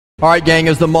All right, gang,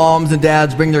 as the moms and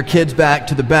dads bring their kids back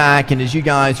to the back, and as you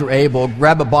guys are able,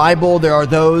 grab a Bible. There are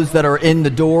those that are in the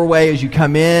doorway as you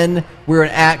come in. We're in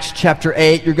Acts chapter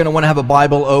 8. You're going to want to have a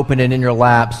Bible open and in your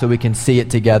lap so we can see it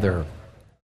together.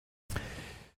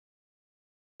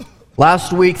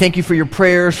 Last week, thank you for your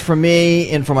prayers for me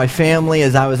and for my family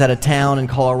as I was out of town in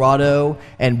Colorado.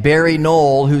 And Barry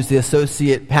Knoll, who's the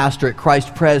associate pastor at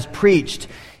Christ Pres, preached.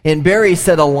 And Barry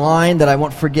said a line that I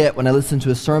won't forget when I listened to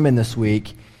his sermon this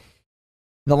week.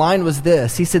 The line was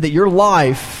this. He said that your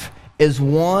life is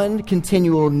one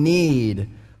continual need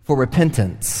for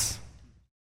repentance.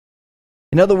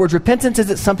 In other words, repentance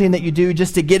isn't something that you do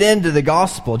just to get into the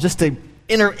gospel, just to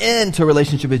enter into a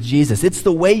relationship with Jesus. It's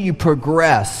the way you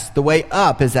progress. The way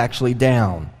up is actually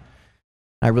down.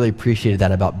 I really appreciated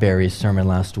that about Barry's sermon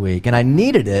last week. And I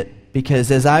needed it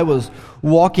because as I was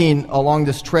walking along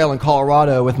this trail in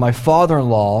Colorado with my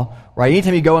father-in-law, right?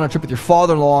 Anytime you go on a trip with your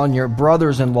father-in-law and your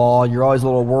brothers-in-law, you're always a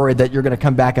little worried that you're going to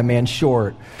come back a man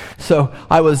short. So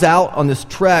I was out on this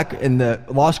trek in the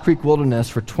Lost Creek Wilderness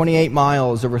for 28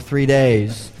 miles over 3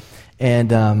 days,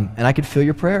 and I could feel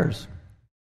your prayers.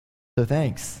 So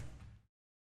thanks.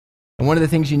 And one of the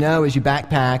things you know as you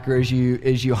backpack or as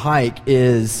you hike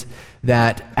is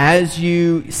that as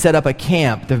you set up a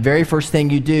camp, the very first thing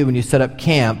you do when you set up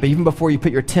camp, but even before you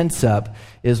put your tents up,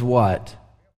 is what?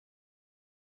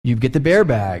 You get the bear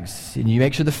bags, and you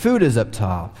make sure the food is up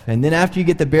top. And then after you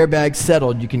get the bear bags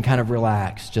settled, you can kind of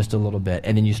relax just a little bit,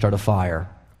 and then you start a fire.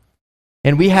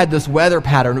 And we had this weather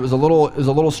pattern. It was a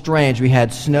little strange. We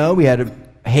had snow, we had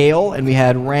hail, and we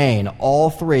had rain,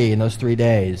 all three in those 3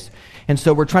 days. And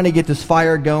so we're trying to get this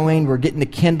fire going. We're getting the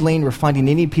kindling. We're finding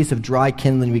any piece of dry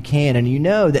kindling we can. And you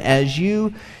know that as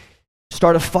you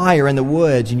start a fire in the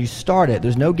woods and you start it,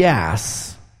 there's no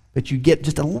gas, but you get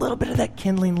just a little bit of that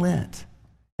kindling lit.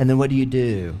 And then what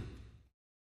do?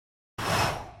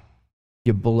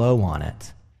 You blow on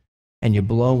it. And you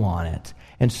blow on it.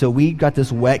 And so we got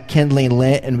this wet kindling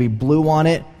lit and we blew on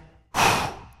it.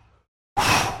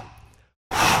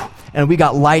 And we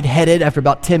got lightheaded after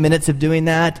about 10 minutes of doing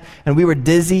that. And we were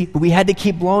dizzy, but we had to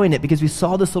keep blowing it because we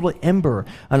saw this little ember.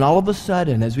 And all of a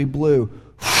sudden, as we blew,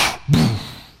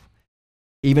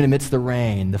 even amidst the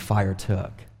rain, the fire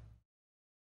took.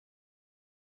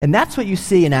 And that's what you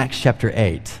see in Acts chapter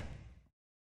 8.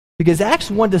 Because Acts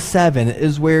 1-7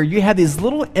 is where you have these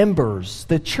little embers.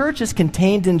 The church is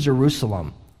contained in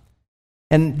Jerusalem.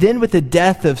 And then with the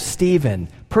death of Stephen,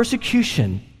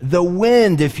 persecution, the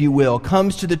wind, if you will,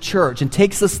 comes to the church and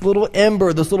takes this little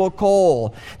ember, this little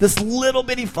coal, this little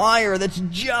bitty fire that's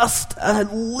just a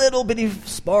little bitty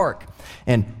spark.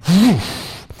 And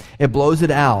it blows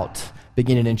it out,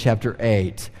 beginning in chapter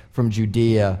 8, from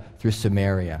Judea through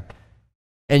Samaria.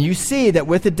 And you see that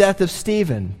with the death of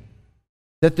Stephen,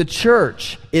 that the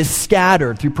church is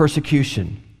scattered through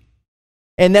persecution.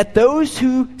 And that those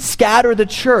who scatter the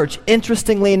church,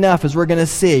 interestingly enough, as we're going to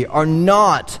see, are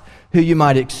not who you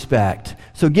might expect.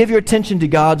 So give your attention to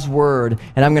God's word,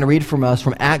 and I'm going to read from us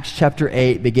from Acts chapter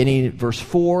 8, beginning at verse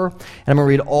 4, and I'm going to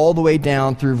read all the way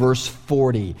down through verse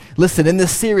 40. Listen, in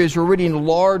this series, we're reading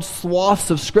large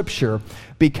swaths of Scripture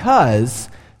because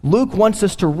Luke wants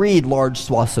us to read large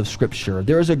swaths of Scripture.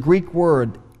 There is a Greek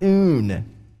word,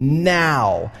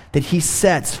 now, that he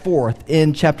sets forth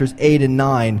in chapters 8 and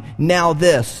 9. Now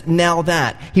this, now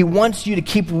that. He wants you to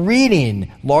keep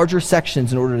reading larger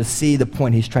sections in order to see the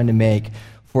point he's trying to make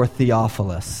for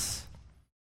Theophilus.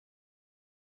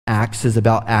 Acts is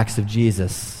about acts of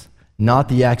Jesus, not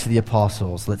the acts of the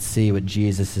apostles. Let's see what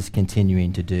Jesus is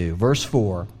continuing to do. Verse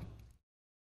 4.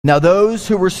 Now those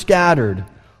who were scattered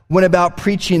went about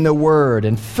preaching the word,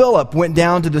 and Philip went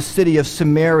down to the city of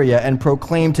Samaria and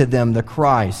proclaimed to them the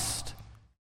Christ.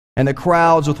 And the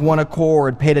crowds with one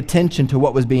accord paid attention to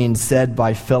what was being said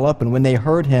by Philip, and when they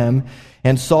heard him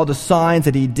and saw the signs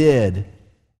that he did,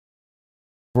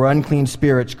 for unclean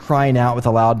spirits crying out with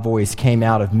a loud voice came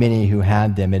out of many who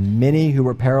had them, and many who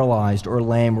were paralyzed or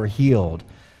lame were healed,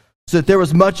 so that there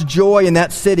was much joy in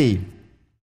that city.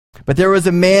 But there was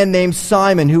a man named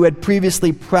Simon who had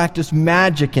previously practiced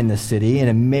magic in the city and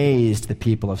amazed the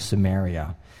people of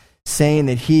Samaria, saying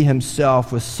that he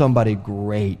himself was somebody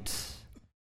great.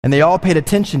 And they all paid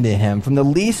attention to him, from the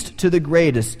least to the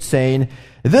greatest, saying,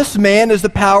 "This man is the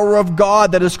power of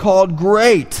God that is called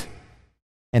great."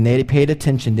 And they paid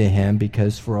attention to him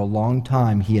because for a long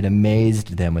time he had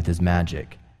amazed them with his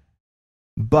magic.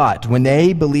 But when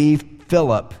they believed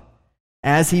Philip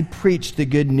As he preached the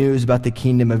good news about the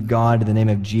kingdom of God in the name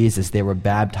of Jesus, they were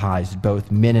baptized,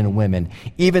 both men and women.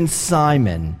 Even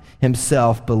Simon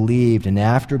himself believed, and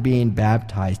after being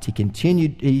baptized, he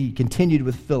continued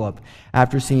with Philip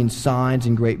after seeing signs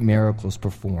and great miracles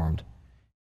performed.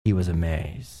 He was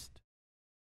amazed.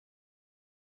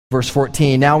 Verse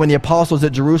 14, now when the apostles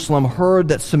at Jerusalem heard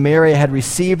that Samaria had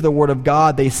received the word of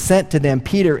God, they sent to them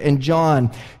Peter and John,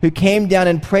 who came down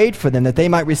and prayed for them that they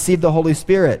might receive the Holy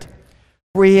Spirit.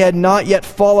 For he had not yet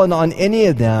fallen on any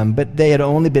of them, but they had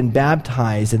only been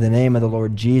baptized in the name of the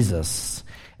Lord Jesus.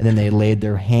 And then they laid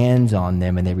their hands on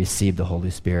them, and they received the Holy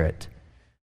Spirit.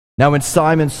 Now when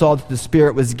Simon saw that the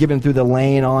Spirit was given through the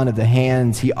laying on of the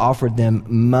hands, he offered them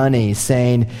money,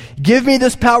 saying, give me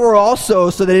this power also,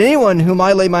 so that anyone whom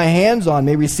I lay my hands on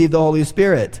may receive the Holy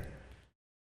Spirit.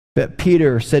 But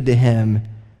Peter said to him,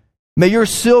 may your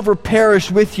silver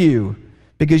perish with you,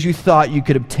 because you thought you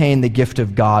could obtain the gift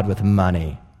of God with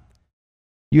money.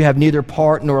 You have neither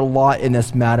part nor lot in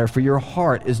this matter, for your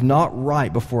heart is not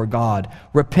right before God.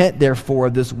 Repent, therefore,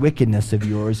 of this wickedness of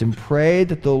yours, and pray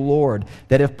that the Lord,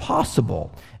 that if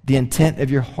possible, the intent of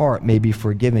your heart may be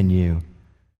forgiven you.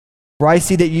 For I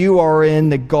see that you are in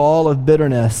the gall of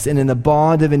bitterness and in the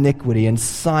bond of iniquity. And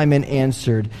Simon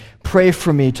answered, pray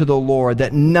for me to the Lord,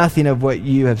 that nothing of what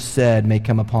you have said may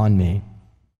come upon me.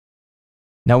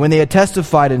 Now when they had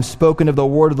testified and spoken of the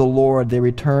word of the Lord, they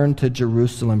returned to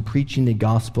Jerusalem, preaching the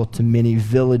gospel to many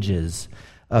villages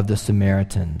of the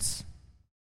Samaritans.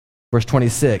 Verse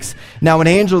 26, now an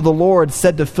angel of the Lord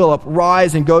said to Philip,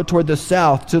 rise and go toward the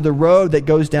south, to the road that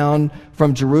goes down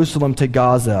from Jerusalem to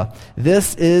Gaza.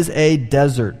 This is a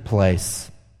desert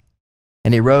place.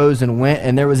 And he rose and went,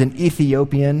 and there was an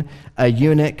Ethiopian, a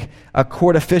eunuch, a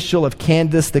court official of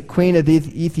Candace, the queen of the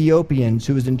Ethiopians,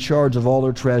 who was in charge of all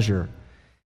her treasure.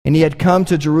 And he had come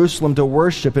to Jerusalem to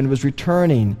worship and was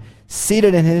returning,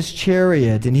 seated in his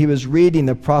chariot, and he was reading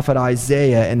the prophet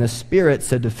Isaiah, and the Spirit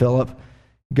said to Philip,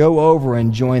 go over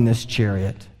and join this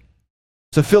chariot.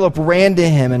 So Philip ran to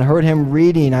him and heard him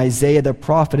reading Isaiah the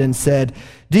prophet and said,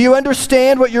 do you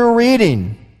understand what you're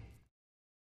reading?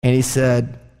 And he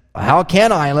said, how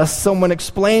can I unless someone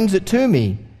explains it to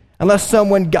me, unless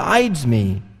someone guides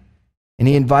me? And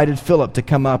he invited Philip to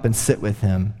come up and sit with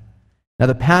him. Now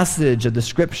the passage of the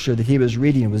scripture that he was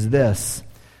reading was this,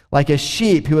 like a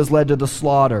sheep who is led to the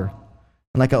slaughter,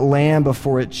 and like a lamb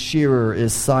before its shearer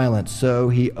is silent, so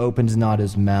he opens not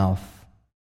his mouth.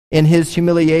 In his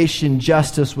humiliation,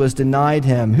 justice was denied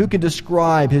him. Who can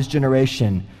describe his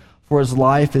generation? For his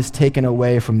life is taken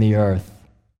away from the earth.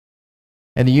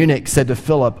 And the eunuch said to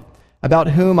Philip, about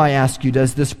whom, I ask you,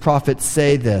 does this prophet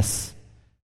say this?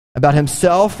 About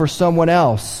himself or someone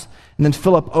else? And then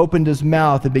Philip opened his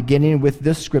mouth, and beginning with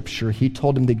this scripture, he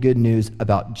told him the good news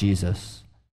about Jesus.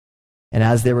 And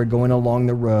as they were going along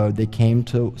the road, they came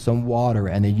to some water,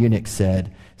 and the eunuch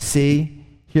said, see,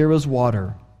 here is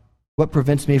water. What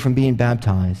prevents me from being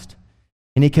baptized?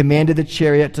 And he commanded the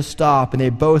chariot to stop, and they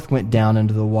both went down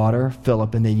into the water,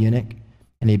 Philip and the eunuch,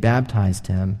 and he baptized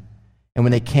him. And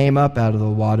when they came up out of the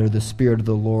water, the Spirit of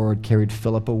the Lord carried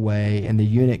Philip away, and the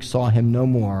eunuch saw him no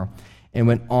more, and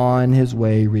went on his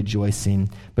way rejoicing.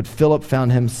 But Philip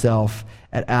found himself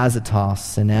at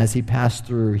Azotus, and as he passed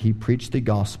through, he preached the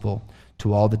gospel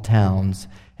to all the towns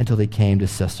until he came to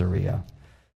Caesarea.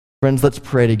 Friends, let's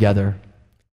pray together.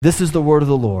 This is the word of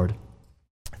the Lord.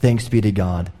 Thanks be to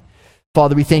God.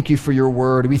 Father, we thank you for your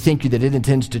word. We thank you that it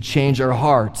intends to change our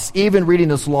hearts. Even reading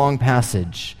this long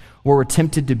passage, where we're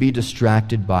tempted to be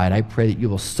distracted by it, I pray that you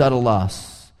will settle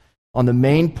us on the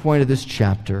main point of this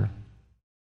chapter,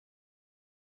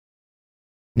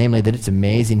 namely that it's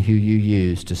amazing who you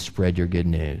use to spread your good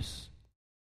news.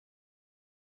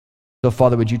 So,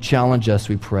 Father, would you challenge us,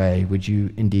 we pray? Would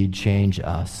you indeed change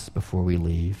us before we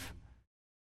leave?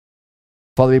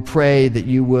 Father, we pray that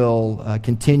you will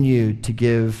continue to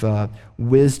give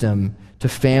wisdom to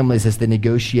families as they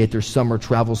negotiate their summer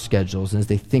travel schedules, and as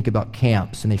they think about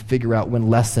camps, and they figure out when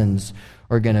lessons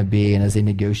are going to be, and as they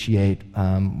negotiate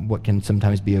what can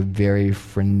sometimes be a very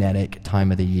frenetic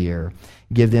time of the year.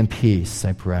 Give them peace,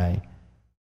 I pray.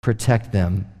 Protect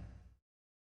them.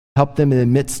 Help them in the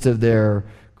midst of their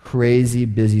crazy,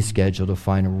 busy schedule to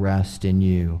find rest in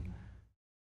you.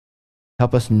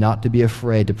 Help us not to be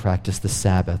afraid to practice the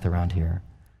Sabbath around here.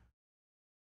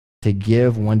 To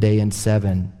give one day in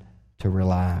 7, to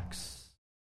relax,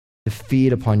 to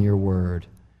feed upon your word,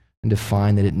 and to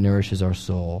find that it nourishes our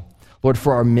soul. Lord,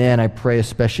 for our men, I pray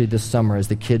especially this summer as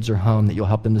the kids are home that you'll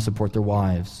help them to support their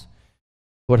wives.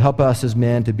 Lord, help us as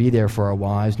men to be there for our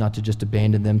wives, not to just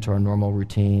abandon them to our normal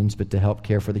routines, but to help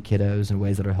care for the kiddos in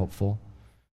ways that are helpful.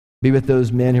 Be with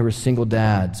those men who are single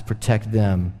dads. Protect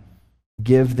them.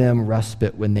 Give them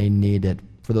respite when they need it.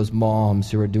 For those moms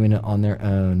who are doing it on their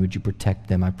own, would you protect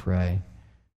them, I pray.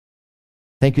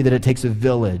 Thank you that it takes a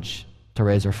village to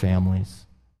raise our families.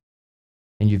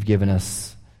 And you've given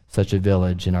us such a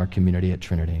village in our community at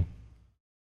Trinity.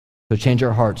 So change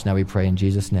our hearts now, we pray, in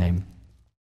Jesus' name.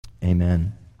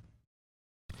 Amen.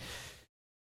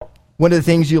 One of the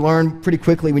things you learn pretty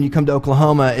quickly when you come to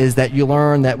Oklahoma is that you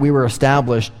learn that we were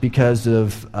established because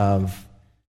of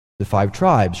the 5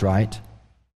 tribes, right?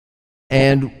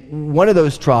 And one of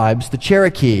those tribes, the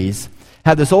Cherokees,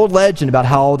 have this old legend about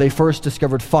how they first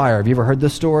discovered fire. Have you ever heard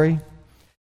this story?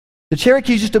 The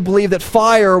Cherokees used to believe that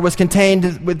fire was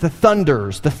contained with the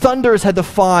thunders. The thunders had the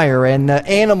fire and the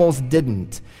animals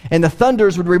didn't. And the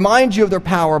thunders would remind you of their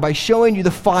power by showing you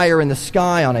the fire in the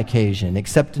sky on occasion,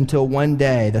 except until one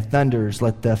day the thunders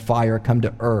let the fire come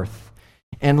to earth.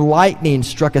 And lightning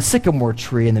struck a sycamore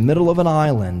tree in the middle of an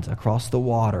island across the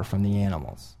water from the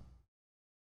animals.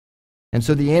 And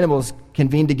so the animals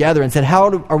convened together and said,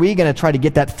 how are we going to try to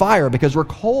get that fire? Because we're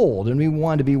cold and we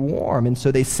want to be warm. And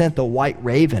so they sent the white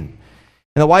raven.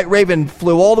 And the white raven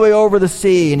flew all the way over the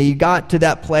sea, and he got to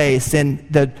that place, and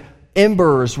the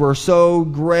embers were so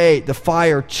great, the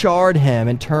fire charred him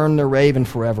and turned the raven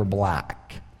forever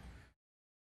black.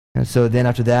 And so then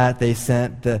after that, they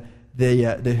sent the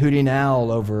hooting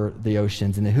owl over the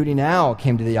oceans, and the hooting owl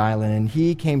came to the island, and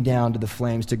he came down to the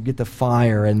flames to get the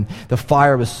fire, and the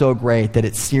fire was so great that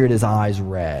it seared his eyes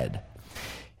red.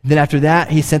 Then after that,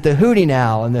 he sent the hooting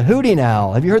owl, and the hooting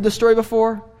owl, have you heard this story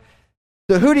before?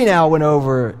 The hooting owl went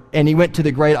over, and he went to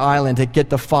the great island to get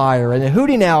the fire, and the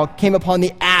hooting owl came upon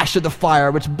the ash of the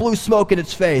fire, which blew smoke in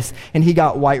its face, and he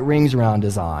got white rings around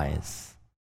his eyes.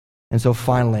 And so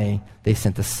finally, they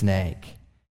sent the snake.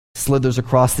 Slithers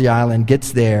across the island,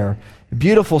 gets there,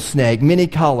 beautiful snake,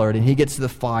 many-colored, and he gets to the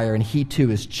fire, and he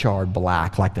too is charred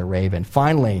black like the raven.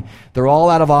 Finally, they're all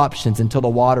out of options until the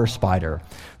water spider.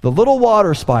 The little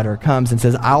water spider comes and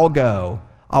says, I'll go.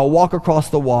 I'll walk across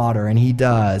the water, and he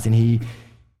does, and he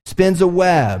spins a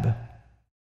web,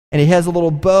 and he has a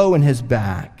little bow in his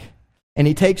back, and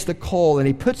he takes the coal and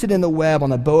he puts it in the web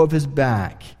on the bow of his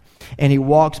back, and he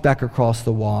walks back across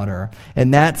the water.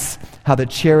 And that's how the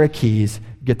Cherokees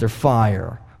get their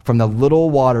fire, from the little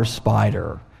water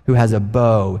spider who has a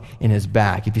bow in his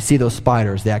back. If you see those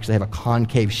spiders, they actually have a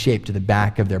concave shape to the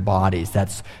back of their bodies.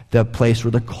 That's the place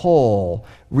where the coal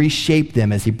reshaped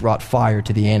them as he brought fire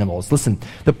to the animals. Listen,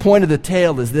 the point of the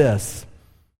tale is this.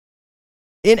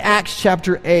 In Acts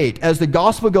chapter 8, as the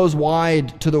gospel goes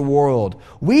wide to the world,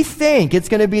 we think it's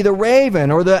going to be the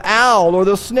raven or the owl or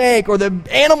the snake or the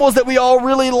animals that we all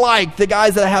really like, the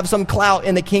guys that have some clout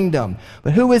in the kingdom.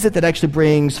 But who is it that actually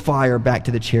brings fire back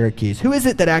to the Cherokees? Who is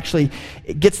it that actually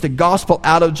gets the gospel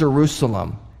out of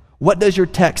Jerusalem? What does your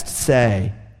text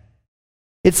say?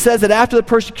 It says that after the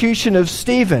persecution of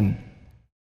Stephen,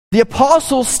 the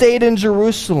apostles stayed in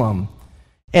Jerusalem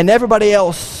and everybody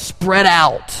else spread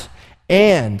out.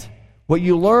 And what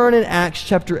you learn in Acts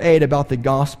chapter 8 about the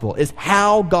gospel is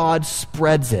how God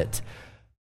spreads it.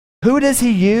 Who does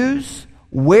he use?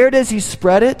 Where does he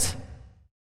spread it?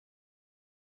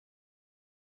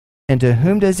 And to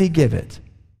whom does he give it?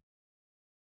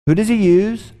 Who does he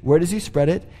use? Where does he spread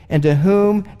it? And to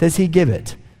whom does he give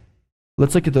it?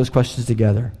 Let's look at those questions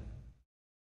together.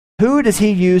 Who does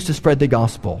he use to spread the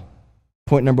gospel?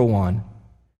 Point number 1.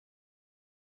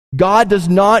 God does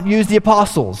not use the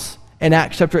apostles in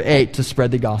Acts chapter 8 to spread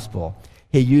the gospel.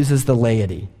 He uses the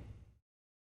laity.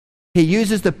 He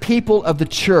uses the people of the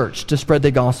church to spread the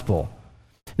gospel.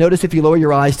 Notice if you lower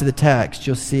your eyes to the text,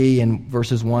 you'll see in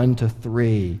verses 1 to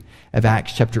 3 of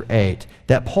Acts chapter 8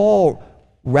 that Paul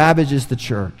ravages the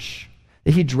church,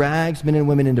 that he drags men and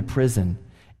women into prison.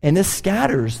 And this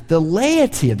scatters the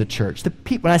laity of the church. The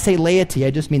people. When I say laity, I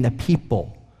just mean the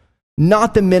people,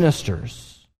 not the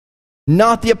ministers,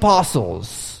 not the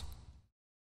apostles.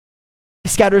 He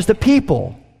scatters the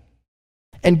people.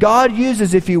 And God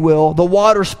uses, if you will, the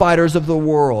water spiders of the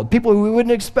world, people who we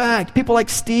wouldn't expect, people like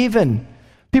Stephen,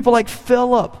 people like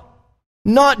Philip,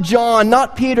 not John,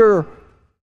 not Peter,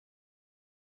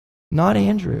 not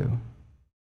Andrew.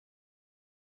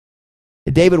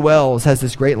 David Wells has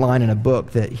this great line in a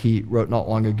book that he wrote not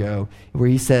long ago where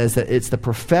he says that it's the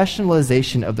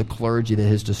professionalization of the clergy that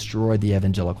has destroyed the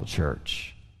evangelical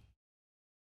church.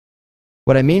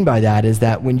 What I mean by that is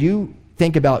that when you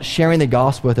think about sharing the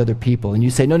gospel with other people and you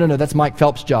say, no, that's Mike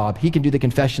Phelps' job. He can do the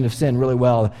confession of sin really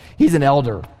well. He's an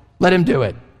elder. Let him do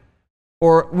it.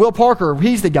 Or Will Parker,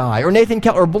 he's the guy. Or Nathan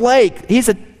Keller, or Blake,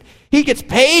 he gets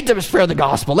paid to spread the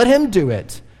gospel. Let him do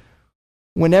it.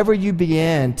 Whenever you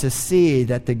begin to see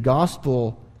that the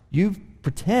gospel you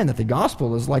pretend that the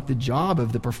gospel is like the job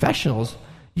of the professionals.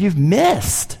 You've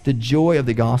missed the joy of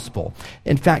the gospel.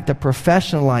 In fact, the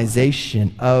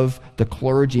professionalization of the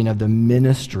clergy and of the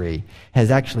ministry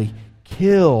has actually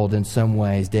killed, in some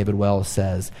ways, David Wells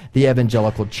says, the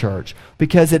evangelical church,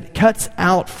 because it cuts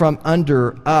out from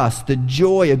under us the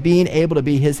joy of being able to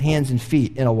be his hands and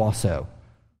feet in Owasso.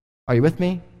 Are you with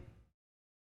me?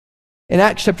 In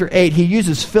Acts chapter 8, he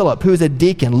uses Philip, who is a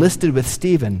deacon listed with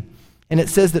Stephen. And it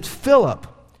says that Philip,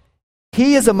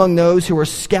 he is among those who are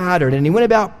scattered, and he went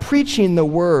about preaching the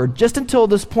word. Just until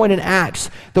this point in Acts,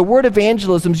 the word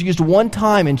evangelism is used one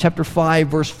time in chapter 5,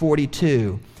 verse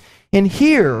 42. And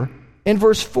here, in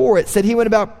verse 4, it said he went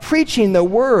about preaching the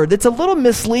word. It's a little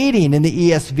misleading in the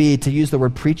ESV to use the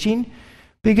word preaching,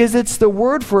 because it's the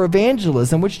word for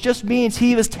evangelism, which just means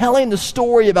he was telling the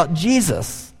story about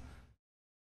Jesus.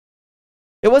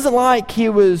 It wasn't like he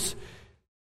was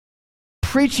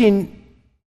preaching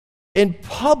in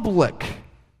public.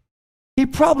 He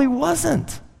probably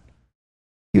wasn't.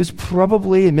 He was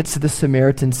probably in the midst of the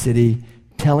Samaritan city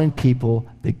telling people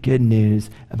the good news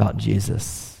about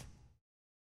Jesus.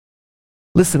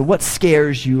 Listen, what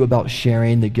scares you about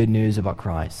sharing the good news about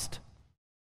Christ?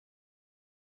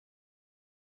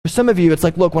 For some of you, it's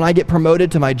like, look, when I get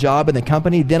promoted to my job in the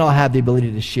company, then I'll have the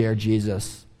ability to share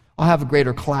Jesus. I'll have a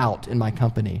greater clout in my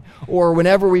company. Or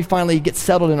whenever we finally get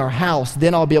settled in our house,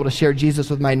 then I'll be able to share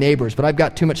Jesus with my neighbors, but I've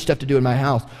got too much stuff to do in my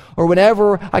house. Or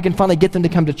whenever I can finally get them to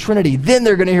come to Trinity, then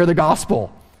they're going to hear the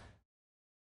gospel.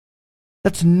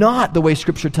 That's not the way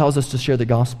Scripture tells us to share the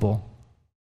gospel.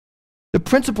 The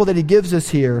principle that he gives us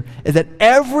here is that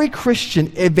every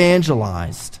Christian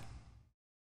evangelized.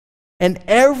 And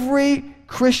every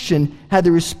Christian had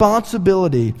the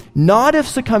responsibility, not of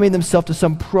succumbing themselves to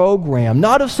some program,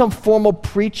 not of some formal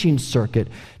preaching circuit,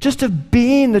 just of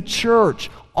being the church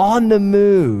on the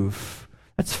move.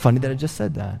 That's funny that I just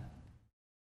said that.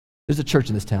 There's a church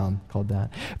in this town called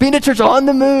that. Being a church on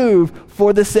the move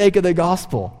for the sake of the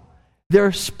gospel.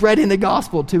 They're spreading the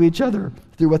gospel to each other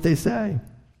through what they say.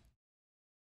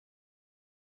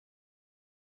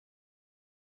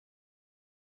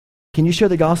 Can you share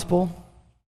the gospel?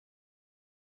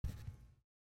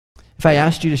 If I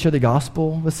asked you to share the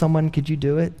gospel with someone, could you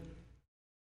do it?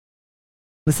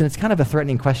 Listen, it's kind of a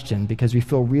threatening question because we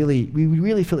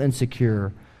really feel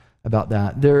insecure about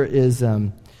that. There's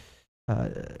a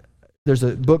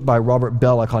book by Robert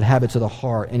Bellah called Habits of the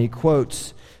Heart, and he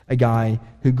quotes a guy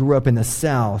who grew up in the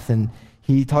South, and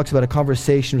he talks about a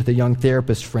conversation with a young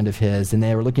therapist friend of his, and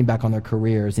they were looking back on their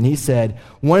careers, and he said,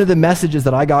 one of the messages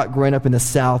that I got growing up in the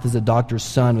South as a doctor's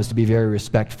son was to be very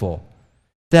respectful,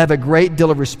 to have a great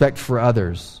deal of respect for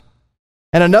others.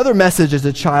 And another message as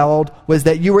a child was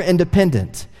that you were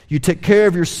independent. You took care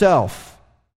of yourself.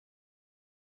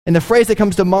 And the phrase that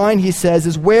comes to mind, he says,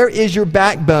 is, where is your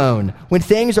backbone? When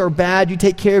things are bad, you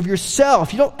take care of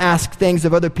yourself. You don't ask things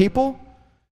of other people.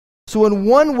 So in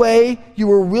one way, you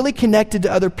were really connected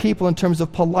to other people in terms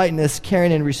of politeness,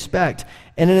 caring, and respect.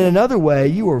 And in another way,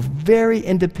 you were very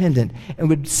independent and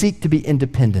would seek to be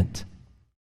independent.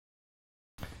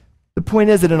 The point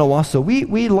is that in Owasso,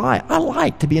 I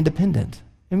like to be independent.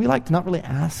 And we like to not really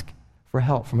ask for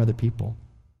help from other people.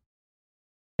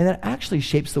 And that actually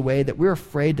shapes the way that we're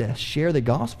afraid to share the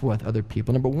gospel with other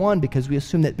people. Number one, because we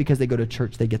assume that because they go to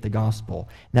church, they get the gospel.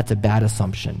 And that's a bad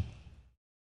assumption.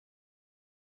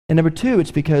 And number two,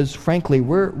 it's because, frankly,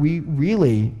 we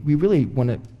really want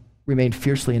to remain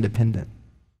fiercely independent.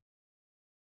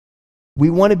 We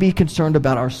want to be concerned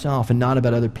about ourselves and not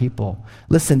about other people.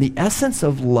 Listen, the essence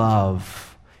of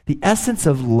love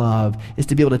is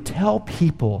to be able to tell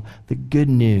people the good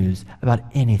news about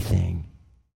anything.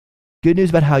 Good news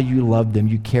about how you love them,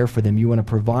 you care for them, you want to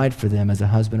provide for them as a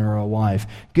husband or a wife.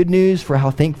 Good news for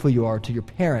how thankful you are to your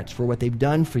parents for what they've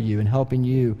done for you and helping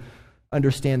you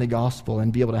understand the gospel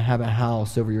and be able to have a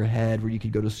house over your head where you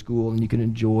could go to school and you can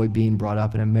enjoy being brought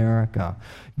up in America.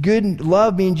 Good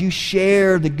love means you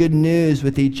share the good news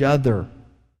with each other.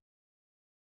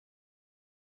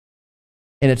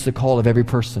 And it's the call of every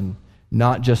person,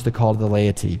 not just the call of the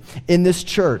laity. In this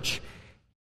church,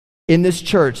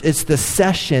 it's the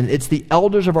session, it's the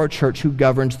elders of our church who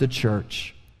governs the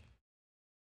church.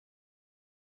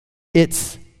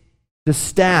 It's the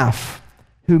staff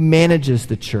who manages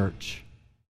the church.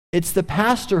 It's the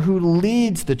pastor who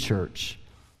leads the church.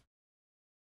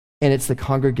 And it's the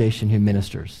congregation who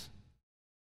ministers.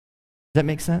 Does that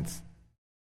make sense?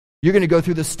 You're going to go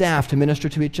through the staff to minister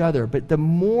to each other, but the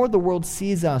more the world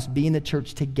sees us being the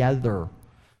church together,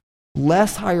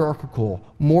 less hierarchical,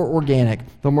 more organic,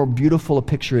 the more beautiful a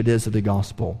picture it is of the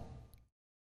gospel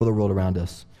for the world around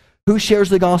us. Who shares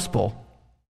the gospel?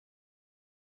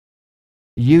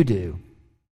 You do.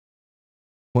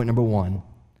 Point number one.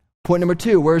 Point number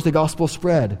two, where's the gospel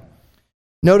spread?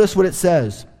 Notice what it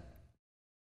says.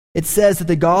 It says that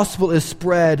the gospel is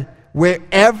spread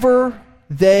wherever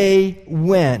they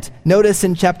went. Notice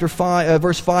in chapter 5,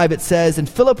 verse 5, it says, and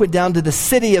Philip went down to the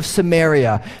city of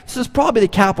Samaria. This is probably the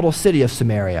capital city of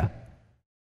Samaria.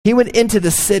 He went into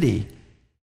the city.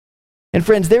 And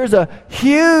friends, there's a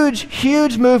huge,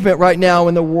 huge movement right now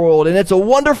in the world, and it's a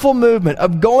wonderful movement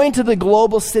of going to the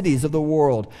global cities of the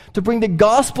world to bring the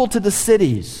gospel to the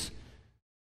cities.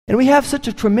 And we have such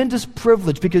a tremendous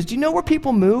privilege because do you know where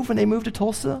people move when they move to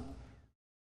Tulsa?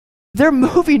 They're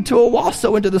moving to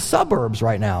Owasso into the suburbs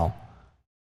right now.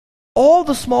 All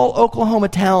the small Oklahoma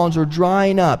towns are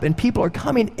drying up, and people are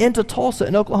coming into Tulsa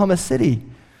and Oklahoma City.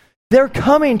 They're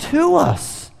coming to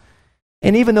us.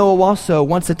 And even though Owasso,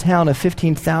 once a town of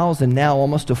 15,000, now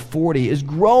almost to 40, is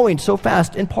growing so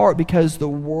fast, in part because the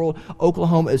world,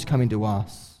 Oklahoma, is coming to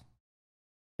us.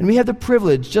 And we have the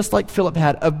privilege, just like Philip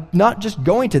had, of not just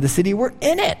going to the city, we're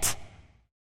in it.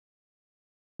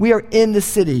 We are in the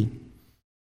city.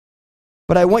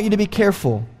 But I want you to be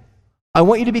careful. I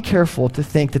want you to be careful to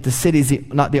think that the city is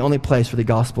not the only place where the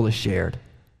gospel is shared.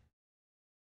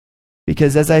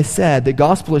 Because as I said, the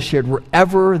gospel is shared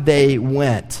wherever they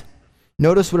went.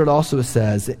 Notice what it also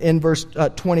says in verse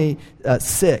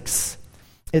 26.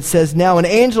 It says, now an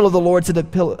angel of the Lord said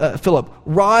to Philip,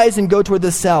 rise and go toward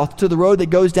the south to the road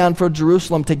that goes down from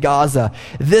Jerusalem to Gaza.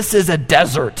 This is a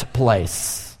desert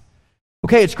place.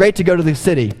 Okay, it's great to go to the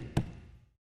city.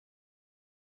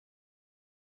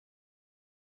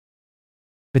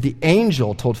 But the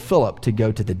angel told Philip to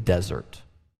go to the desert.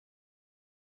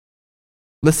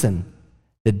 Listen,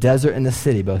 the desert and the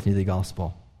city both need the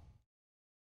gospel.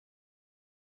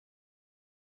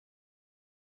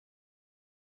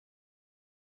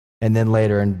 And then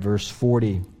later in verse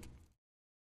 40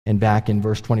 and back in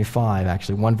verse 25,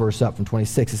 actually one verse up from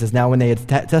 26, it says, now when they had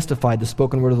testified the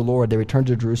spoken word of the Lord, they returned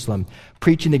to Jerusalem,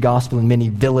 preaching the gospel in many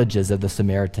villages of the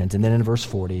Samaritans. And then in verse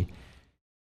 40,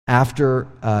 after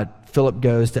Philip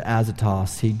goes to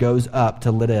Azotus, he goes up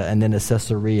to Lydda and then to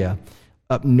Caesarea,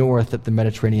 up north up the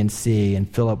Mediterranean Sea,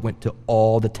 and Philip went to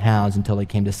all the towns until he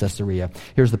came to Caesarea.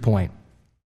 Here's the point.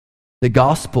 The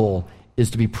gospel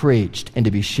is to be preached and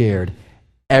to be shared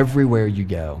everywhere you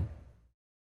go.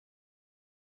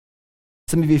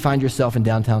 Some of you find yourself in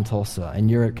downtown Tulsa, and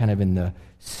you're kind of in the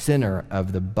center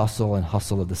of the bustle and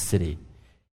hustle of the city.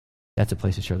 That's a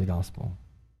place to share the gospel.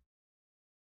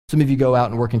 Some of you go out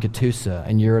and work in Catoosa,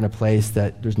 and you're in a place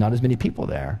that there's not as many people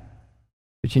there.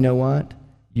 But you know what?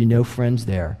 You know friends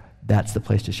there. That's the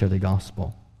place to share the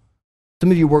gospel. Some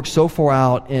of you work so far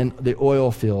out in the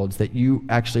oil fields that you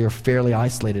actually are fairly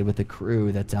isolated with the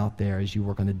crew that's out there as you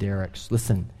work on the derricks.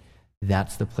 Listen,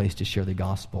 that's the place to share the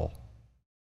gospel.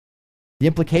 The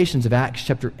implications of Acts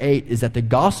chapter 8 is that the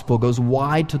gospel goes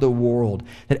wide to the world,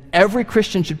 that every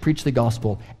Christian should preach the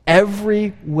gospel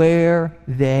everywhere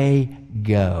they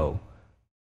go.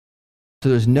 So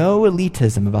there's no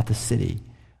elitism about the city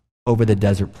over the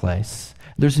desert place.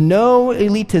 There's no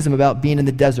elitism about being in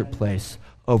the desert place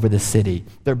over the city.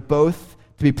 They're both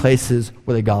to be places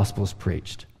where the gospel is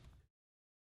preached.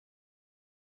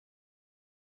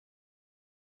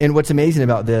 And what's amazing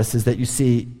about this is that you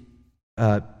see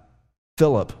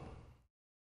Philip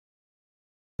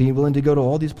being willing to go to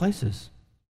all these places.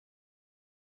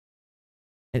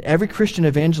 And every Christian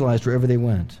evangelized wherever they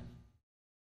went.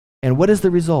 And what is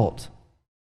the result?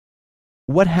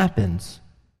 What happens?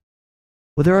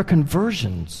 Well, there are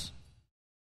conversions.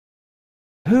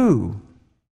 Who?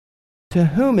 To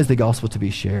whom is the gospel to be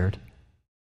shared?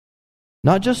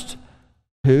 Not just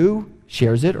who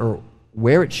shares it or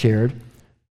where it's shared,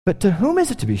 but to whom is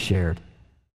it to be shared?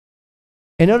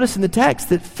 And notice in the text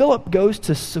that Philip goes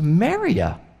to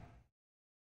Samaria.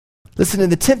 Listen, in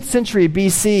the 10th century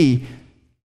BC,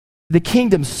 the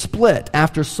kingdom split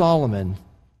after Solomon.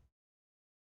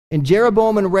 And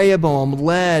Jeroboam and Rehoboam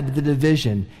led the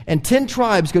division. And 10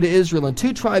 tribes go to Israel, and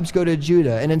 2 tribes go to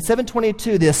Judah. And in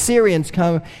 722, the Assyrians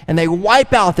come, and they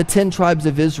wipe out the 10 tribes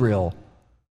of Israel.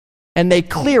 And they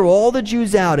clear all the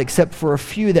Jews out except for a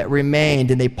few that remained,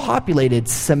 and they populated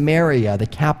Samaria, the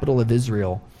capital of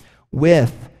Israel,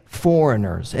 with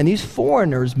foreigners. And these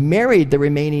foreigners married the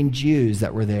remaining Jews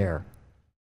that were there.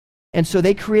 And so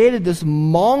they created this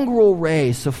mongrel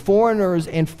race of foreigners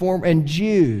and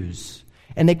Jews.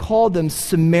 And they called them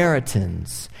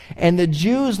Samaritans. And the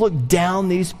Jews looked down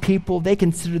these people. They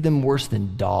considered them worse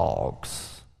than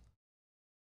dogs.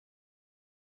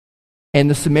 And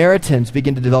the Samaritans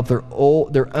began to develop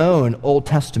their own Old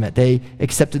Testament. They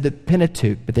accepted the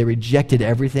Pentateuch, but they rejected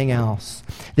everything else.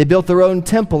 They built their own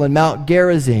temple in Mount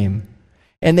Gerizim.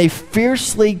 And they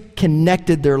fiercely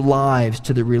connected their lives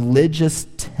to the religious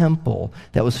temple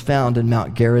that was found in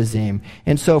Mount Gerizim.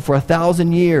 And so for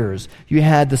 1,000 years, you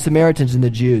had the Samaritans and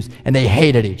the Jews, and they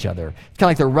hated each other. It's kind of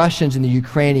like the Russians and the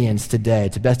Ukrainians today.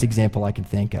 It's the best example I can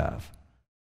think of.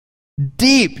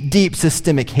 Deep, deep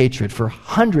systemic hatred for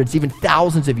hundreds, even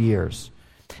thousands of years.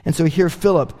 And so here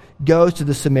Philip goes to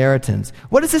the Samaritans.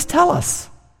 What does this tell us?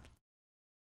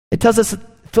 It tells us that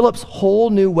Philip's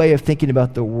whole new way of thinking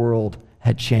about the world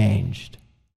had changed.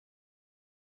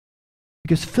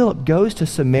 Because Philip goes to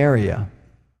Samaria.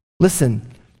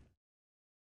 Listen,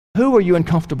 who are you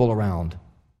uncomfortable around?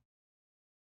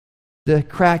 The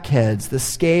crackheads, the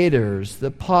skaters,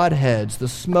 the potheads, the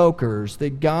smokers,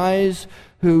 the guys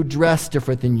who dress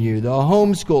different than you, the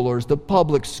homeschoolers, the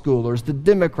public schoolers, the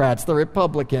Democrats, the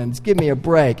Republicans. Give me a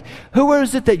break. Who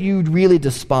is it that you really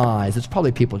despise? It's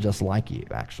probably people just like you,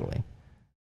 actually.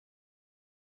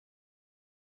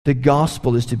 The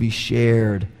gospel is to be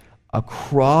shared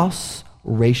across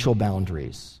racial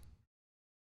boundaries.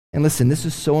 And listen, this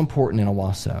is so important in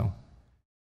Owasso.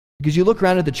 Because you look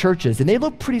around at the churches, and they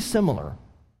look pretty similar.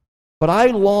 But I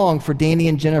long for Danny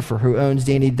and Jennifer, who owns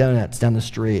Danny Donuts down the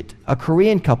street, a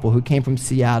Korean couple who came from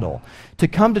Seattle, to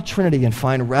come to Trinity and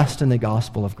find rest in the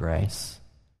gospel of grace.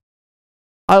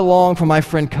 I long for my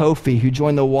friend Kofi, who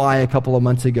joined the Y a couple of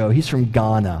months ago. He's from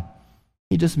Ghana.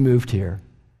 He just moved here.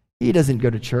 He doesn't go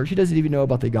to church. He doesn't even know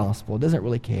about the gospel. Doesn't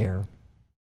really care.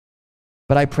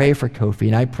 But I pray for Kofi,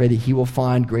 and I pray that he will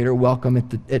find greater welcome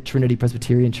at Trinity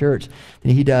Presbyterian Church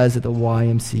than he does at the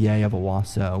YMCA of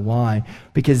Owasso. Why?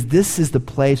 Because this is the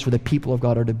place where the people of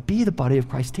God are to be the body of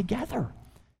Christ together.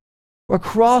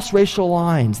 Across racial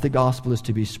lines, the gospel is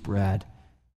to be spread.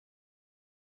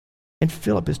 And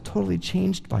Philip is totally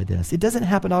changed by this. It doesn't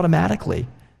happen automatically.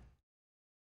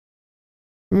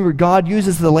 Remember, God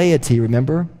uses the laity,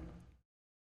 remember?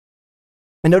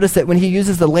 And notice that when he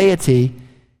uses the laity,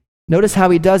 notice how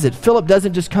he does it. Philip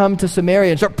doesn't just come to Samaria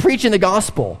and start preaching the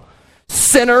gospel.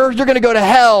 Sinner, you're going to go to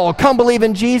hell. Come believe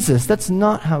in Jesus. That's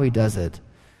not how he does it.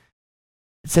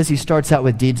 It says he starts out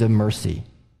with deeds of mercy.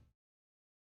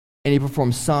 And he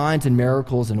performs signs and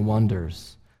miracles and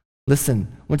wonders.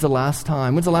 Listen, when's the last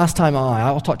time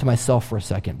I'll talk to myself for a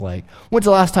second, Blake. When's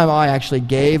the last time I actually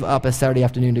gave up a Saturday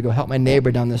afternoon to go help my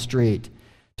neighbor down the street?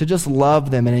 To just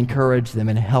love them and encourage them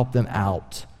and help them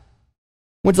out.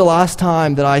 When's the last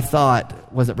time that I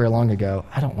thought, wasn't very long ago,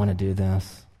 I don't want to do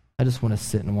this. I just want to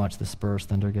sit and watch the Spurs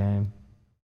Thunder game.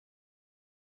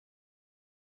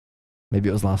 Maybe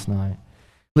it was last night.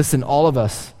 Listen, all of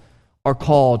us are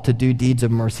called to do deeds of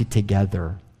mercy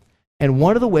together. And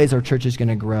one of the ways our church is going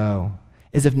to grow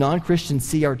is if non-Christians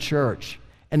see our church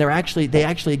and they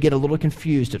actually get a little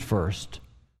confused at first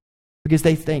because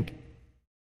they think,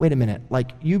 wait a minute,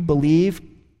 like you believe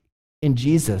in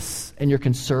Jesus and you're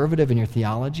conservative in your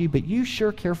theology, but you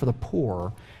sure care for the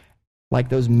poor like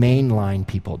those mainline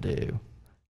people do.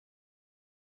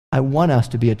 I want us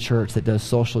to be a church that does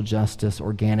social justice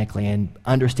organically and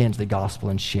understands the gospel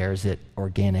and shares it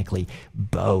organically,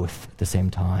 both at the same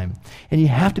time. And you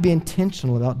have to be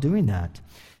intentional about doing that.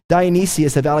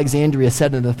 Dionysius of Alexandria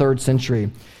said in the 3rd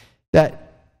century that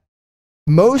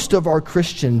most of our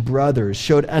Christian brothers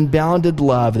showed unbounded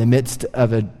love in the midst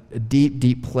of a deep,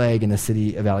 deep plague in the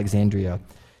city of Alexandria.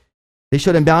 They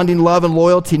showed unbounding love and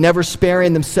loyalty, never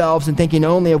sparing themselves and thinking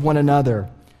only of one another.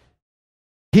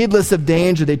 Heedless of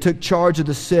danger, they took charge of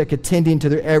the sick, attending to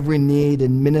their every need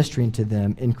and ministering to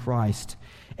them in Christ.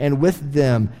 And with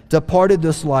them departed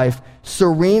this life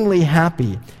serenely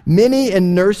happy, many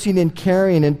in nursing and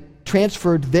caring, and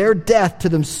transferred their death to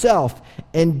themselves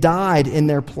and died in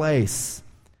their place.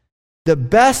 The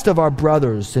best of our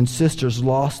brothers and sisters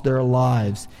lost their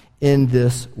lives in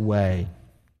this way.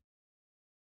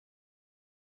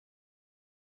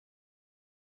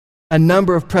 A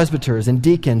number of presbyters and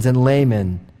deacons and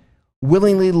laymen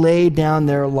willingly laid down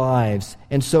their lives,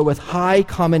 and so with high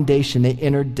commendation they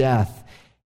entered death.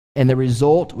 And the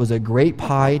result was a great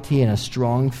piety and a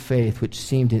strong faith, which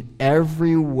seemed in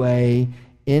every way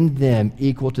in them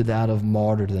equal to that of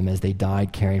martyrdom as they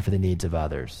died caring for the needs of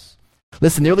others.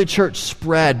 Listen, the early church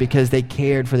spread because they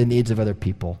cared for the needs of other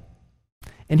people.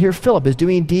 And here Philip is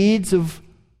doing deeds of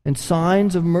and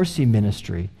signs of mercy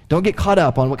ministry. Don't get caught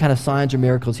up on what kind of signs or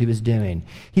miracles he was doing.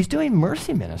 He's doing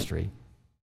mercy ministry.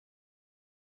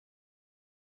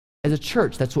 As a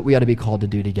church, that's what we ought to be called to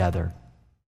do together.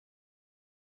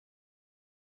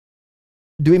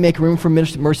 Do we make room for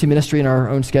mercy ministry in our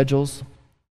own schedules?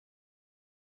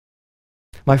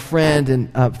 My friend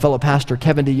and fellow pastor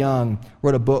Kevin DeYoung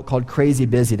wrote a book called Crazy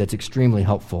Busy that's extremely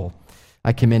helpful.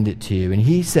 I commend it to you. And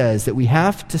he says that we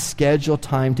have to schedule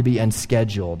time to be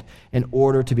unscheduled in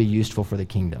order to be useful for the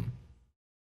kingdom.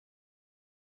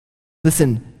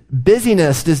 Listen,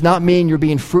 busyness does not mean you're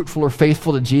being fruitful or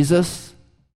faithful to Jesus.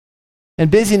 And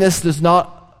busyness does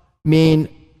not mean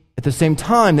at the same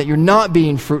time that you're not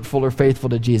being fruitful or faithful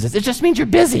to Jesus. It just means you're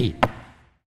busy.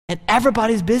 And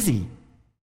everybody's busy.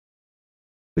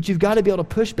 But you've got to be able to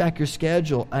push back your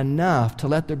schedule enough to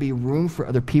let there be room for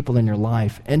other people in your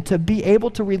life and to be able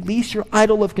to release your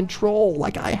idol of control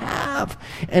like I have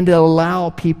and to allow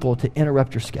people to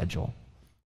interrupt your schedule.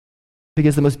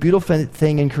 Because the most beautiful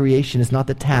thing in creation is not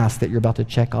the task that you're about to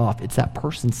check off. It's that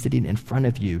person sitting in front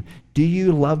of you. Do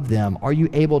you love them? Are you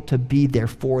able to be there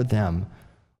for them?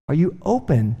 Are you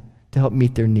open to help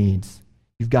meet their needs?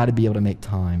 You've got to be able to make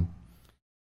time.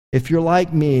 If you're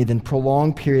like me, then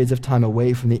prolonged periods of time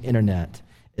away from the internet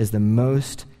is the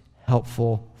most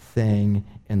helpful thing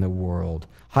in the world.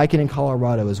 Hiking in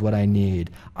Colorado is what I need.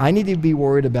 I need to be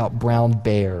worried about brown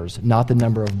bears, not the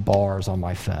number of bars on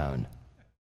my phone.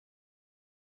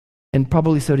 And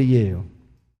probably so do you.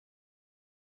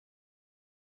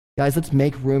 Guys, let's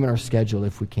make room in our schedule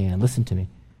if we can. Listen to me.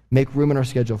 Make room in our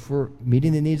schedule for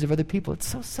meeting the needs of other people. It's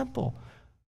so simple.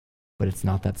 But it's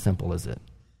not that simple, is it?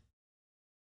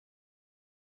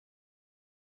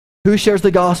 Who shares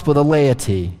the gospel? The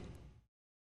laity.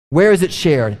 Where is it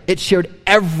shared? It's shared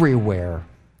everywhere.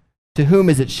 To whom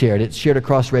is it shared? It's shared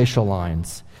across racial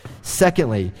lines.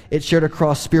 Secondly, it's shared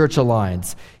across spiritual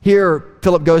lines. Here,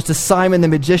 Philip goes to Simon the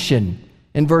magician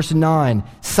in verse 9.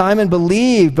 Simon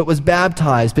believed but was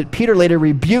baptized, but Peter later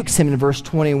rebukes him in verse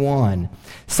 21.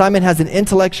 Simon has an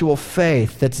intellectual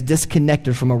faith that's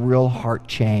disconnected from a real heart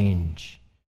change.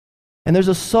 And there's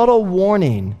a subtle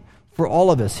warning for all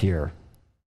of us here.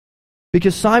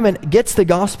 Because Simon gets the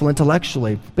gospel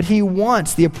intellectually, but he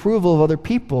wants the approval of other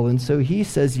people. And so he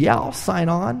says, yeah, I'll sign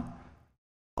on.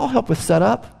 I'll help with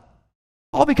setup.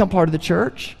 I'll become part of the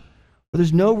church. But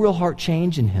there's no real heart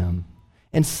change in him.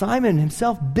 And Simon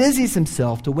himself busies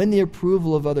himself to win the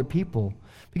approval of other people.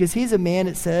 Because he's a man,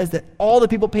 it says, that all the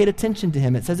people paid attention to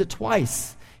him. It says it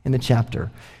twice in the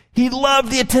chapter. He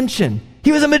loved the attention.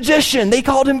 He was a magician. They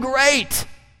called him great.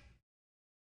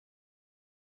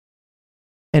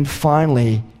 And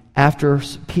finally, after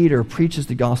Peter preaches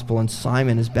the gospel and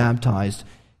Simon is baptized,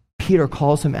 Peter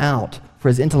calls him out for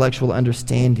his intellectual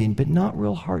understanding, but not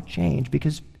real heart change,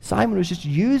 because Simon was just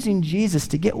using Jesus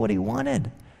to get what he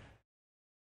wanted.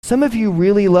 Some of you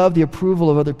really love the approval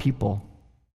of other people.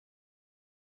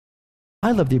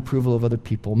 I love the approval of other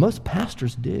people. Most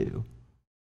pastors do.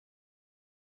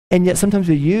 And yet sometimes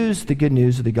we use the good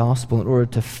news of the gospel in order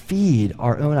to feed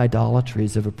our own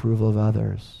idolatries of approval of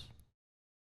others.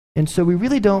 And so we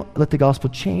really don't let the gospel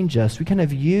change us. We kind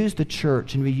of use the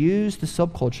church and we use the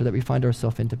subculture that we find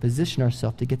ourselves in to position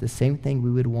ourselves to get the same thing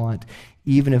we would want,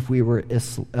 even if we were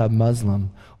a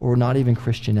Muslim or not even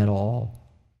Christian at all.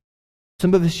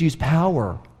 Some of us use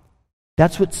power.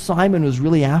 That's what Simon was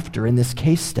really after in this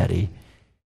case study.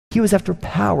 He was after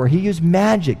power. He used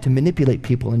magic to manipulate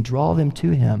people and draw them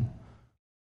to him.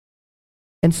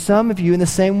 And some of you, in the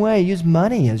same way, use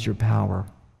money as your power.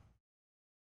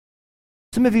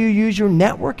 Some of you use your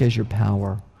network as your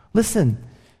power. Listen,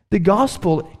 the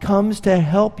gospel comes to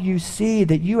help you see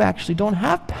that you actually don't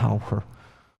have power.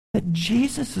 That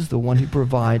Jesus is the one who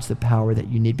provides the power that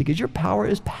you need, because your power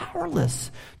is powerless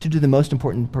to do the most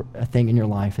important thing in your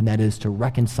life, and that is to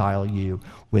reconcile you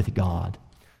with God.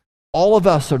 All of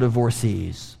us are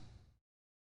divorcees.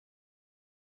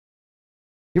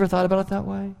 You ever thought about it that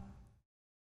way?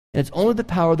 And it's only the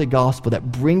power of the gospel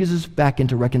that brings us back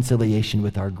into reconciliation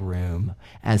with our groom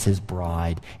as his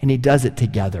bride. And he does it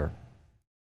together.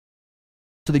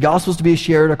 So the gospel is to be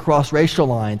shared across racial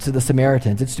lines to the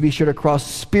Samaritans. It's to be shared across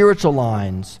spiritual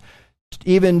lines,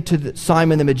 even to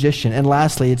Simon the magician. And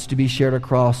lastly, it's to be shared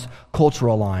across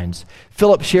cultural lines.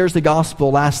 Philip shares the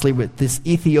gospel, lastly, with this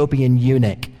Ethiopian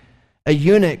eunuch. A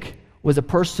eunuch was a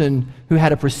person who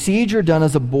had a procedure done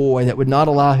as a boy that would not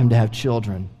allow him to have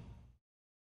children.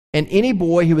 And any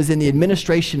boy who was in the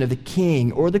administration of the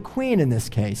king, or the queen in this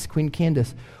case, Queen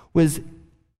Candace, was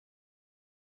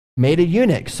made a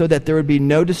eunuch so that there would be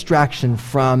no distraction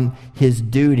from his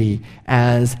duty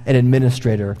as an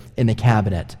administrator in the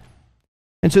cabinet.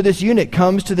 And so this eunuch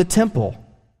comes to the temple,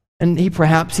 and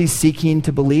perhaps he's seeking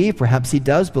to believe, perhaps he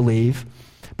does believe,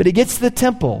 but he gets to the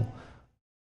temple,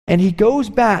 and he goes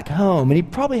back home, and he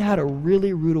probably had a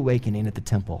really rude awakening at the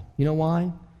temple. You know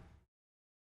why?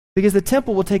 Because the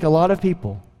temple will take a lot of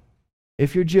people.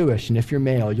 If you're Jewish and if you're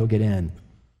male, you'll get in.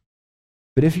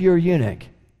 But if you're a eunuch,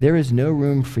 there is no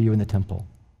room for you in the temple.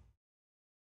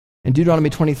 And Deuteronomy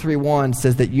 23:1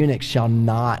 says that eunuchs shall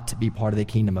not be part of the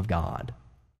kingdom of God.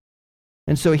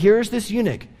 And so here's this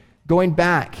eunuch going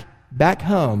back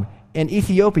home. And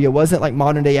Ethiopia wasn't like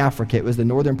modern-day Africa. It was the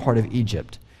northern part of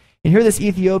Egypt. And here this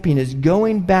Ethiopian is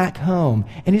going back home,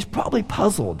 and he's probably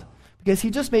puzzled because he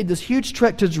just made this huge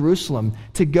trek to Jerusalem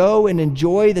to go and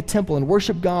enjoy the temple and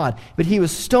worship God. But he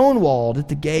was stonewalled at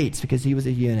the gates because he was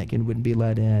a eunuch and wouldn't be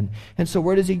let in. And so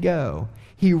where does he go?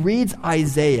 He reads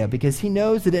Isaiah because he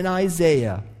knows that in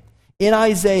Isaiah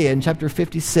in chapter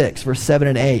 56, verse 7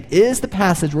 and 8, is the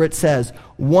passage where it says,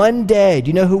 one day, do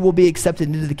you know who will be accepted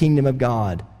into the kingdom of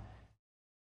God?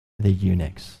 The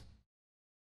eunuchs.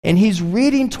 And he's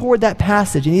reading toward that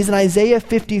passage, and he's in Isaiah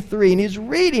 53, and he's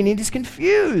reading, and he's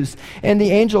confused. And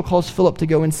the angel calls Philip to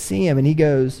go and see him, and he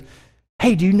goes,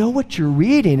 hey, do you know what you're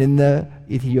reading? And the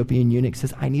Ethiopian eunuch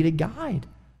says, I need a guide.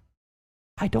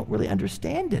 I don't really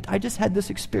understand it. I just had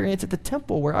this experience at the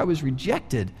temple where I was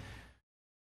rejected.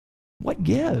 What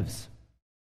gives?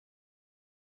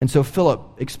 And so Philip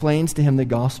explains to him the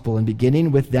gospel, and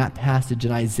beginning with that passage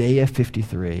in Isaiah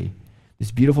 53, this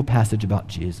beautiful passage about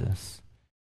Jesus,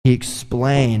 he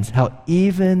explains how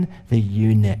even the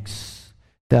eunuchs,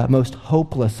 the most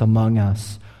hopeless among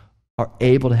us, are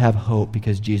able to have hope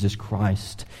because Jesus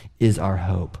Christ is our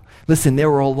hope. Listen,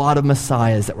 there were a lot of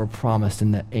messiahs that were promised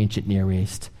in the ancient Near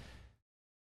East.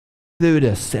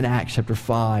 Theudas in Acts chapter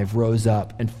 5 rose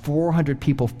up, and 400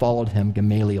 people followed him,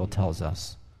 Gamaliel tells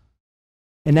us.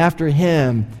 And after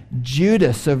him,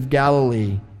 Judas of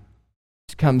Galilee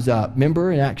comes up.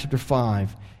 Remember in Acts chapter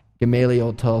 5,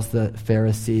 Gamaliel tells the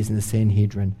Pharisees and the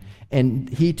Sanhedrin, and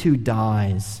he too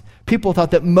dies. People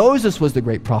thought that Moses was the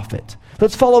great prophet.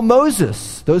 Let's follow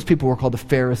Moses. Those people were called the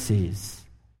Pharisees.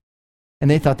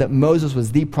 And they thought that Moses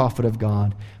was the prophet of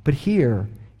God. But here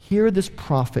this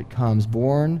prophet comes,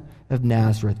 born of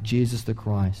Nazareth, Jesus the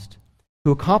Christ,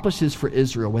 who accomplishes for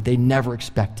Israel what they never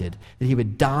expected, that he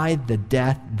would die the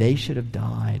death they should have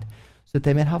died, so that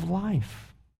they might have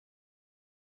life.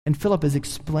 And Philip is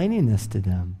explaining this to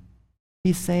them.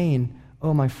 He's saying,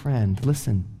 oh, my friend,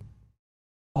 listen,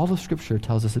 all of Scripture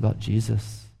tells us about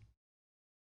Jesus.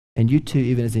 And you too,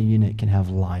 even as a eunuch, can have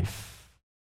life.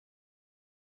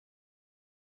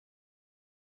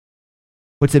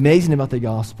 What's amazing about the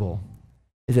gospel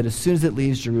is that as soon as it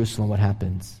leaves Jerusalem, what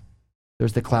happens?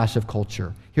 There's the clash of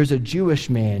culture. Here's a Jewish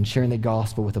man sharing the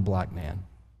gospel with a black man.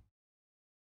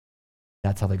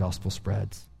 That's how the gospel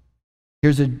spreads.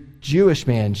 Here's a Jewish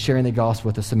man sharing the gospel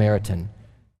with a Samaritan.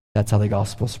 That's how the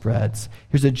gospel spreads.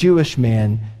 Here's a Jewish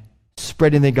man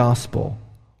spreading the gospel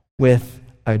with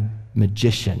a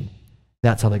magician.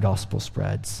 That's how the gospel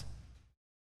spreads.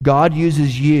 God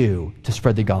uses you to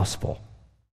spread the gospel.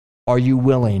 Are you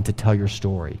willing to tell your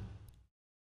story?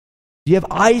 Do you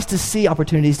have eyes to see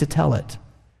opportunities to tell it?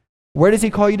 Where does he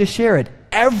call you to share it?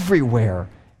 Everywhere.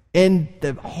 In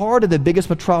the heart of the biggest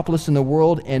metropolis in the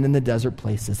world and in the desert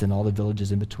places and all the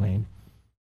villages in between.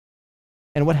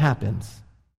 And what happens?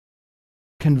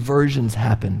 Conversions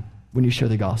happen when you share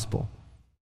the gospel.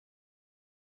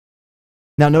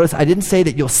 Now notice, I didn't say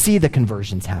that you'll see the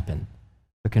conversions happen,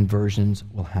 but conversions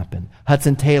will happen.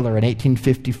 Hudson Taylor in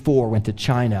 1854 went to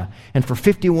China, and for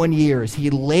 51 years he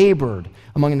labored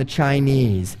among the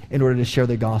Chinese in order to share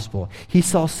the gospel. He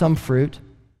saw some fruit,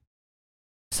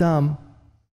 some.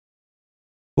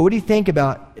 But what do you think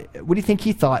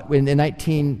he thought when in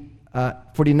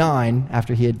 1949,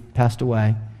 after he had passed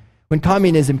away, when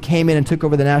communism came in and took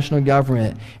over the national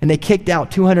government, and they kicked out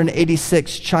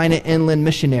 286 China inland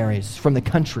missionaries from the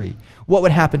country? What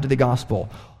would happen to the gospel?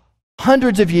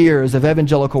 Hundreds of years of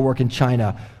evangelical work in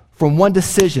China, from one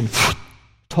decision,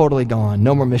 totally gone.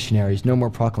 No more missionaries, no more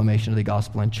proclamation of the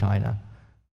gospel in China.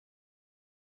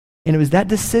 And it was that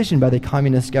decision by the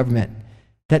communist government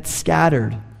that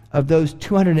scattered, of those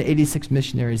 286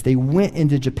 missionaries, they went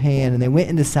into Japan and they went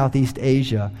into Southeast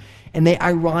Asia, and they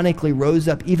ironically rose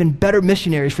up even better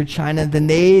missionaries for China than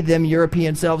them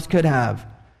European selves could have.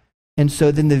 And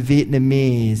so then the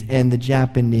Vietnamese and the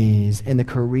Japanese and the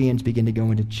Koreans began to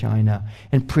go into China.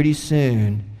 And pretty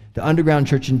soon, the underground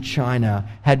church in China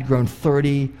had grown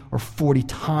 30 or 40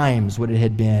 times what it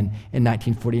had been in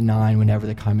 1949 whenever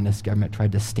the communist government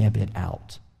tried to stamp it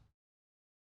out.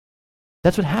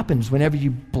 That's what happens whenever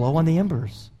you blow on the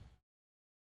embers.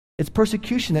 It's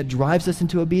persecution that drives us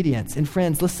into obedience. And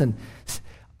friends, listen,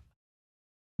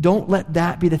 don't let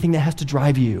that be the thing that has to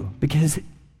drive you, because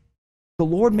the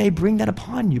Lord may bring that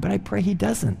upon you, but I pray he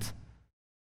doesn't.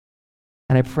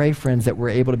 And I pray, friends, that we're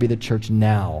able to be the church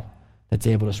now that's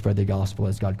able to spread the gospel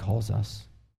as God calls us.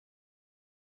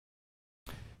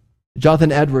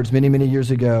 Jonathan Edwards, many, many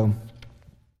years ago,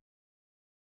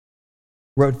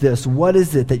 wrote this: "What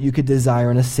is it that you could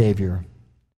desire in a Savior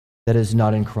that is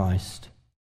not in Christ?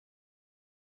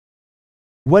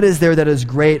 What is there that is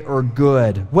great or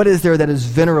good? What is there that is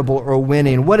venerable or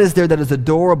winning? What is there that is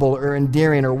adorable or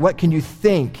endearing? Or what can you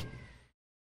think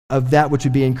of that which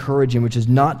would be encouraging, which is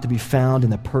not to be found in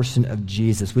the person of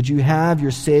Jesus? Would you have your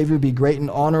Savior be great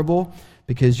and honorable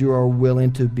because you are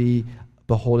willing to be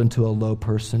beholden to a low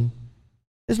person?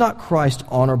 Is not Christ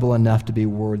honorable enough to be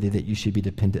worthy that you should be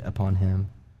dependent upon him?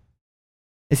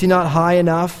 Is he not high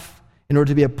enough in order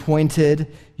to be appointed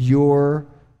your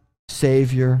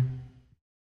Savior?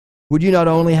 Would you not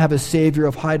only have a Savior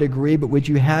of high degree, but would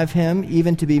you have him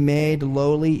even to be made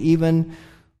lowly, even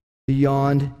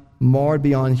marred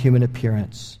beyond human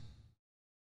appearance?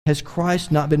 Has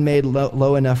Christ not been made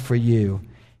low enough for you?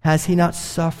 Has he not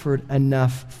suffered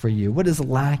enough for you? What is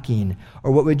lacking,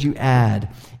 or what would you add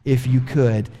if you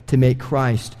could to make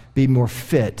Christ be more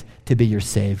fit to be your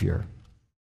Savior?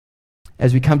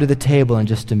 As we come to the table in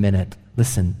just a minute,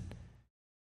 listen.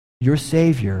 Your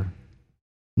Savior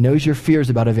knows your fears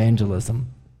about evangelism.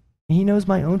 And he knows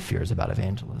my own fears about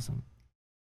evangelism.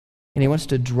 And he wants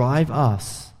to drive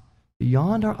us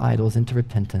beyond our idols into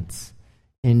repentance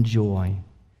and joy,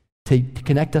 to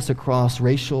connect us across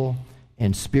racial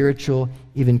and spiritual,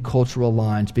 even cultural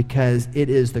lines, because it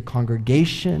is the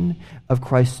congregation of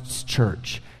Christ's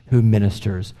church who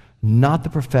ministers, not the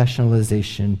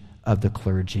professionalization of the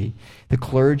clergy. The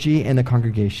clergy and the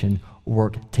congregation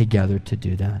work together to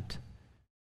do that.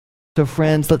 So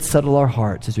friends, let's settle our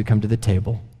hearts as we come to the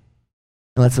table.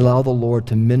 And let's allow the Lord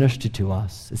to minister to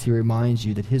us as he reminds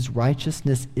you that his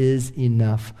righteousness is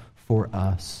enough for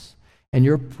us. And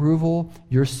your approval,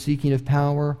 your seeking of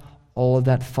power, all of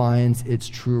that finds its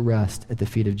true rest at the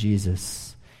feet of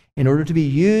Jesus. In order to be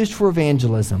used for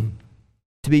evangelism,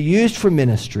 to be used for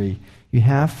ministry, you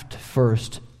have to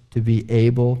first to be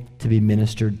able to be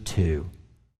ministered to.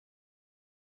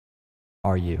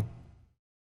 Are you?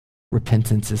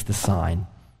 Repentance is the sign,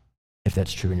 if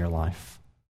that's true in your life.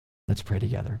 Let's pray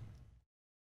together.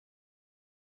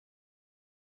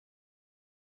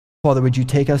 Father, would you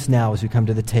take us now as we come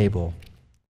to the table,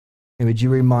 and would you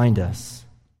remind us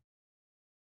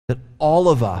that all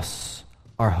of us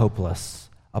are hopeless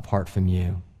apart from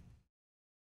you.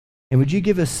 And would you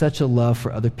give us such a love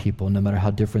for other people, no matter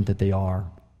how different that they are,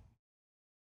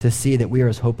 to see that we are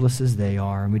as hopeless as they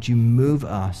are, and would you move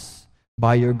us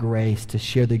by your grace to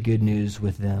share the good news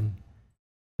with them?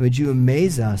 Would you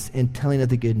amaze us in telling of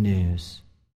the good news?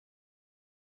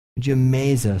 Would you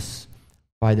amaze us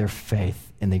by their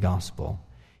faith in the gospel?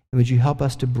 And would you help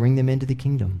us to bring them into the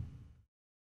kingdom?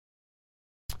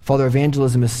 Father,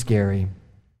 evangelism is scary.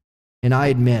 And I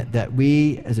admit that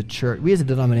we as a church, we as a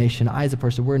denomination, I as a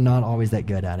person, we're not always that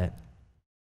good at it.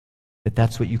 But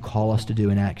that's what you call us to do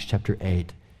in Acts chapter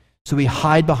 8. So we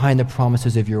hide behind the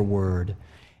promises of your word,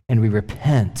 and we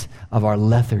repent of our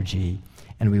lethargy,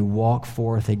 and we walk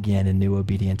forth again in new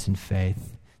obedience and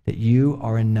faith, that you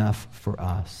are enough for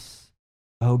us.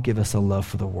 Oh, give us a love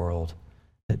for the world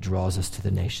that draws us to the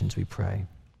nations, we pray.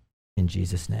 In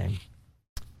Jesus' name,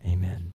 amen.